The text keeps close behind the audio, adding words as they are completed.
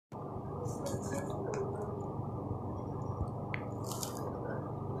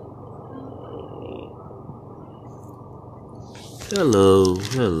Hello.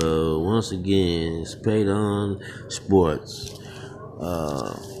 Once again, it's Paid on Sports.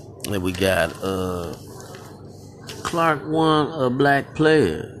 And we got Clark, one of black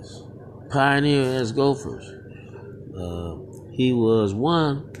players, pioneer as Gophers. He was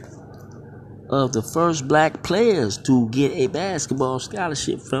one of the first black players to get a basketball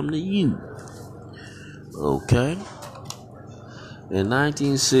scholarship from the U. Okay. In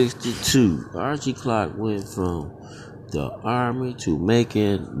 1962, Archie Clark went from the Army to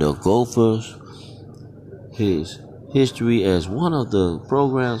making the Gophers his history as one of the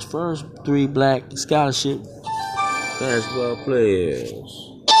program's first 3 black scholarship basketball players.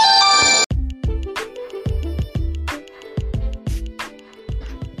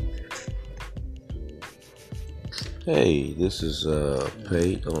 Hey, this is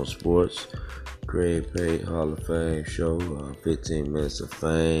Pate on Sports, Greg Pate Hall of Fame show, 15 minutes of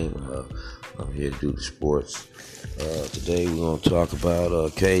fame. I'm here to do the sports. Today we're going to talk about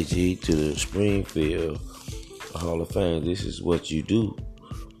KG to the Springfield Hall of Fame. This is what you do.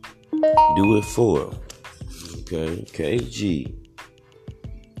 Do it for. Okay, KG.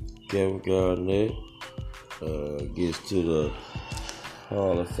 Kevin Garnett gets to the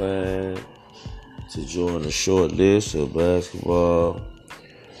Hall of Fame to join the short list of basketball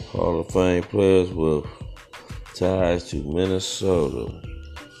Hall of Fame players with ties to Minnesota.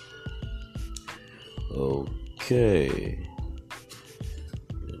 Okay.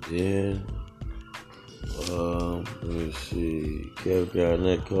 And then, let me see. Kevin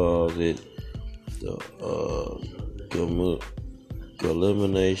Garnett calls it the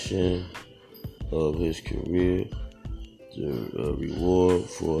elimination of his career, the reward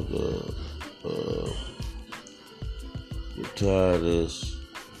for the tireless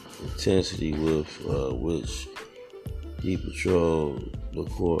intensity with which he patrolled the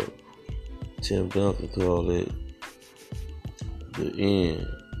court. Tim Duncan called it the end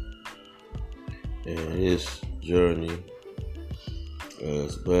in his journey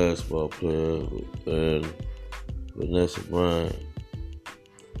as a basketball player, and Vanessa Bryant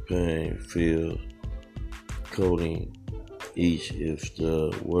pain filled coding each if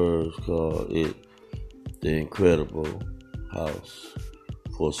the words called it the incredible house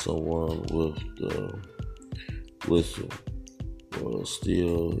for someone with the whistle was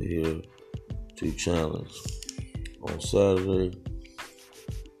still here to challenge. On Saturday,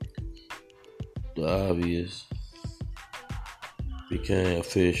 the obvious became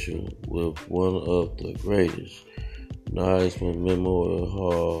official with one of the greatest Naismith Memorial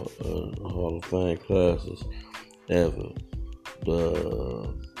Hall of Fame classes ever.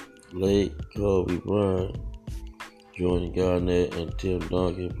 The late Kobe Bryant joining Garnett and Tim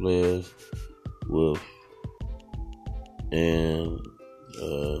Duncan players with an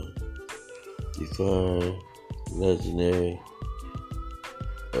defined legendary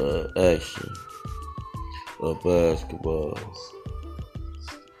action of basketball.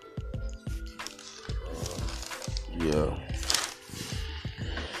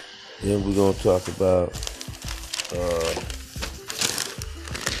 Then we're gonna talk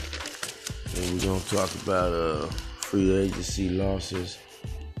about free agency losses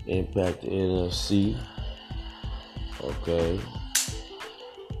impact the NFC. Okay.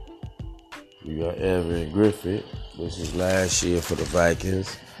 We got Evan Griffith. This is last year for the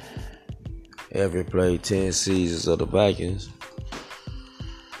Vikings. Evan played 10 seasons of the Vikings,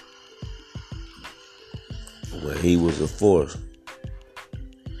 where he was a force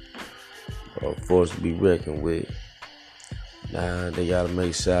to be reckoned with. Now they gotta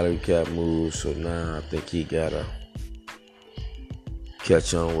make salary cap moves, so now I think he gotta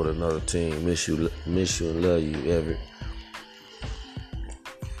catch on with another team. Miss you and love you, Everett.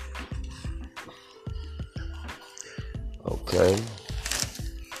 Okay.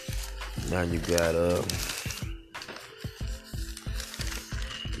 Now you got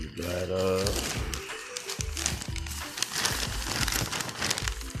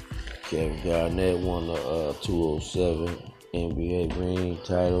Kevin Garnett won the 2007 NBA ring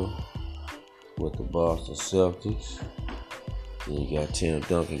title with the Boston Celtics. Then you got Tim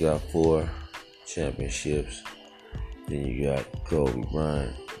Duncan got 4 championships. Then you got Kobe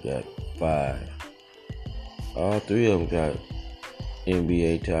Bryant got 5. All 3 of them got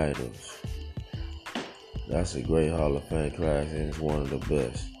NBA titles. That's a great Hall of Fame class, and it's one of the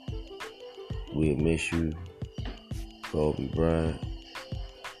best. We'll miss you, Kobe Bryant.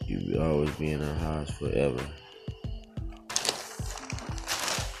 You will always be in our hearts forever.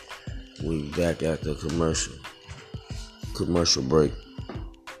 We'll be back after commercial break.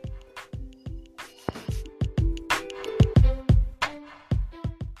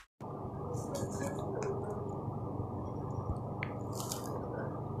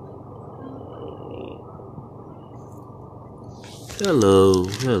 Hello.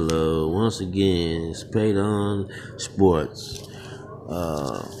 Once again, it's Payton Sports.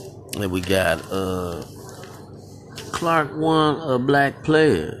 And we got Clark, one of black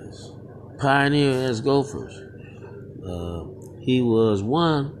players, pioneer as Gophers. He was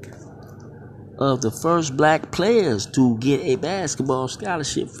one of the first black players to get a basketball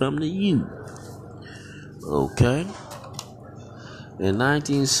scholarship from the U. Okay. In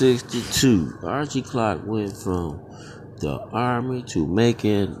 1962, Archie Clark went from the Army to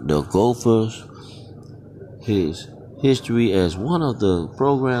making the Gophers his history as one of the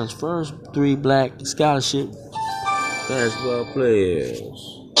program's first 3 black scholarship basketball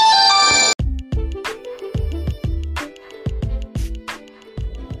players.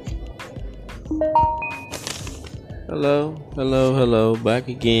 Hello, back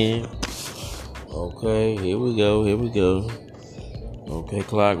again. Okay, here we go. Okay,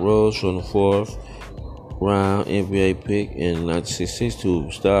 Clark rose from the 4th round NBA pick in 1966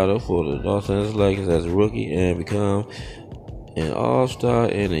 to start up for the Los Angeles Lakers as a rookie and become an all-star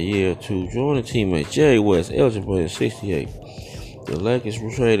in a year to join the teammate Jerry West, eligible in 68. The Lakers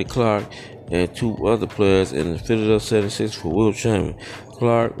traded Clark and 2 other players in the Philadelphia 76 for Will Chamberlain.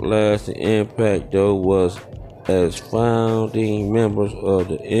 Clark's lasting impact, though, was as founding members of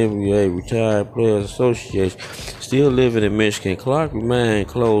the NBA Retired Players Association. Still living in Michigan, Clark remained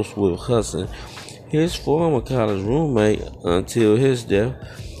close with Hudson, his former college roommate, until his death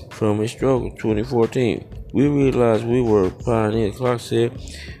from a stroke in 2014. We realized we were pioneers. Clark said,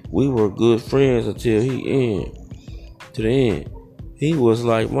 "We were good friends until the end. He was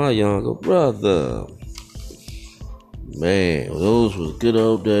like my younger brother." Man, those was good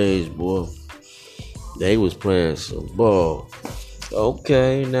old days, boy. They was playing some ball.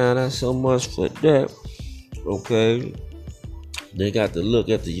 Okay, now not so much for that. Okay. They got to look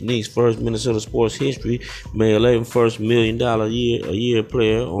at the Unique's first Minnesota sports history. May 11th, first $1 million a year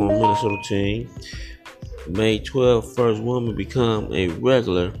player on Minnesota team. May 12th, first woman become a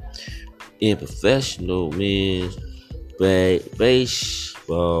regular in professional men's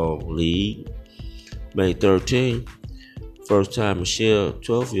baseball league. May 13th, first time Michelle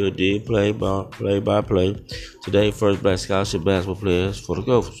Trofield did play-by-play. Today, first black scholarship basketball players for the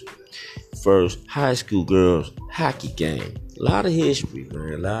Gophers. First high school girls hockey game. A lot of history,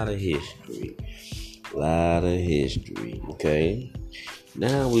 man. A lot of history. Okay.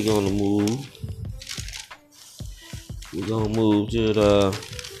 Now we're gonna move. To the.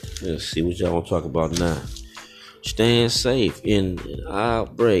 Let's see what y'all want to talk about now. Staying safe in an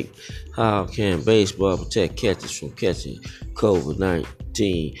outbreak. How can baseball protect catchers from catching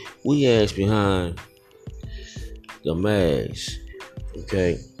COVID-19? We ask behind the mask.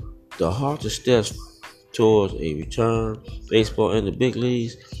 Okay. The hardest steps towards a return baseball in the big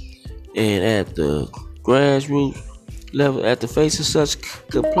leagues and at the grassroots level, at the face of such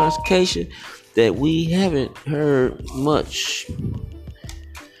complication that we haven't heard much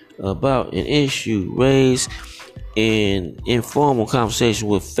about, an issue raised in informal conversation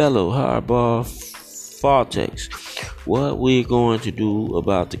with fellow hardball fanatics. What we're going to do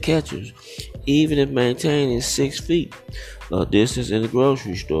about the catchers, even if maintaining 6 feet distance in the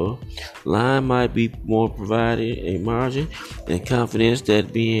grocery store. Line might be more providing a margin and confidence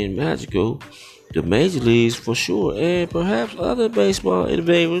that being magical. The major leagues for sure, and perhaps other baseball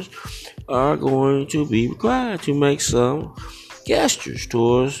innovators are going to be required to make some gestures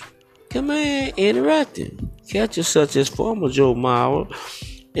towards command interacting. Catchers such as former Joe Mauer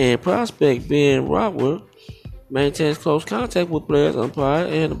and prospect Ben Rothwell maintains close contact with players, umpire,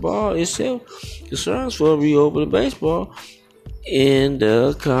 and the ball itself. Concerns for reopening baseball in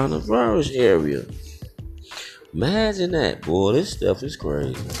the coronavirus area. Imagine that, boy. This stuff is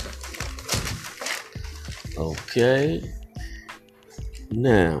crazy. Okay.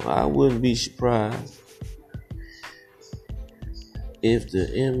 Now, I wouldn't be surprised if the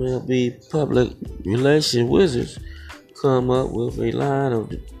MLB public relations wizards come up with a line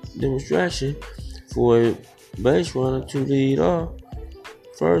of demonstration for a base runner to lead off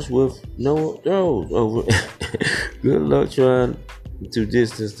first with no throws over. Good luck trying to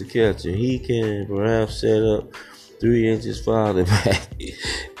distance the catcher. He can perhaps set up 3 inches farther back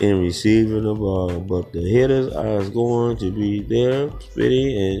in receiving the ball, but the hitters are going to be there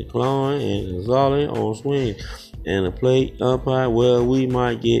spitting and clawing and exhaling on swing. And the plate umpire, well, we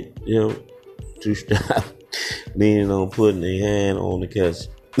might get him to stop leaning on putting a hand on the catcher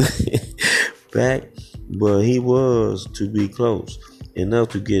back, but he was to be close enough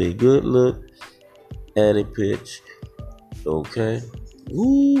to get a good look at a pitch. Okay.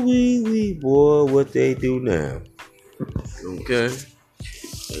 Wee, boy, what they do now. Okay.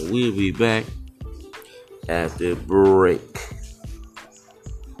 And we'll be back after break.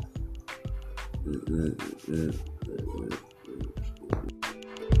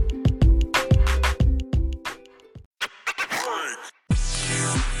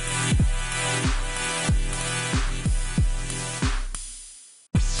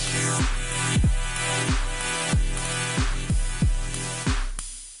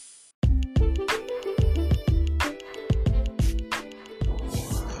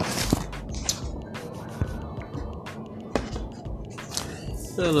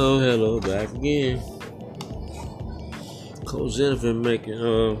 Hello, back again. Coach Jennifer making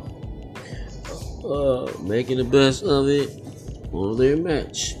the best of it on their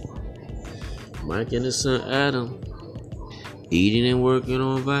match. Mike and his son Adam eating and working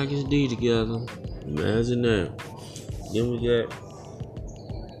on Vikings D together. Imagine that. Then we got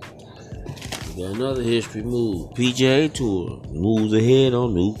another history move. PGA Tour moves ahead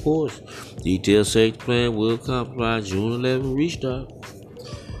on new course. Detailed safety plan will comply June 11 restart.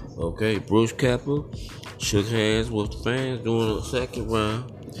 Okay, Bruce Kappa shook hands with the fans during the second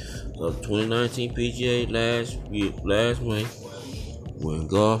round of 2019 PGA last May. When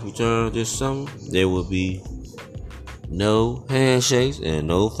golf returns this summer, there will be no handshakes and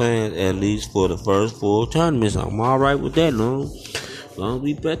no fans, at least for the first 4 tournaments. I'm all right with that, long as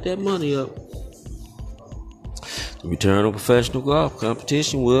we bet that money up. The return of professional golf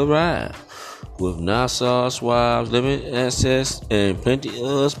competition will arrive with Nassau swabs, limited access, and plenty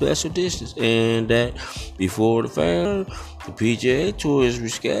of special dishes. And that before the fair, the PGA Tour is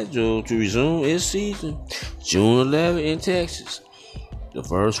rescheduled to resume its season June 11 in Texas. The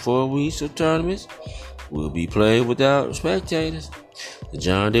first 4 weeks of tournaments will be played without spectators. The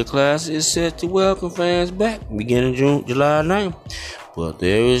John Deere Classic is set to welcome fans back beginning July 9th, but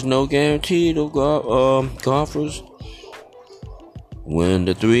there is no guarantee of golfers. When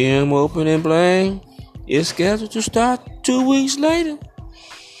the 3M Open in Blaine is scheduled to start 2 weeks later.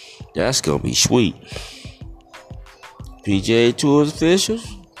 That's going to be sweet. PGA Tour officials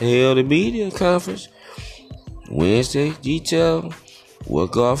held a media conference Wednesday detailing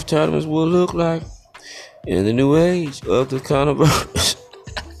what golf tournaments will look like in the new age of the coronavirus.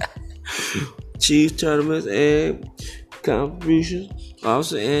 Chief tournaments and contributions.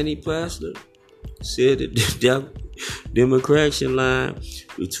 Also, Andy Plasler said that the demarcation line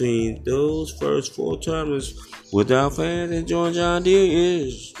between those first 4 tournaments without fans enjoying John Deere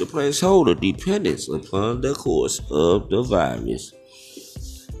is the placeholder dependence upon the course of the virus.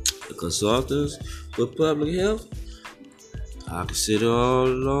 The consultants for public health I consider all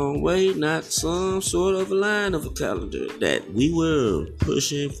along way not some sort of a line of a calendar that we were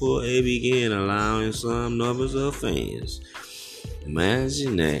pushing for a begin allowing some numbers of fans.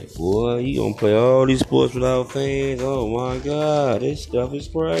 Imagine that, boy. You gonna play all these sports without fans? Oh my God, this stuff is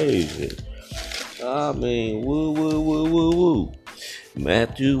crazy. I mean, woo.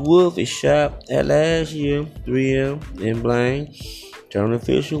 Matthew Wolf is shot at last year 3M in Blaine. Tournament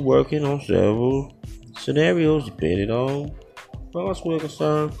official working on several scenarios depending on crossword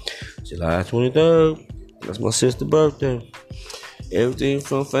concern. July 23rd. That's my sister's birthday. Everything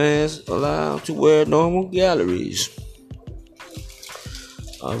from fans allowed to wear normal galleries.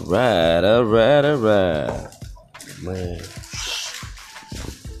 All right. Man.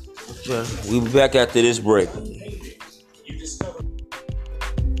 We'll be back after this break.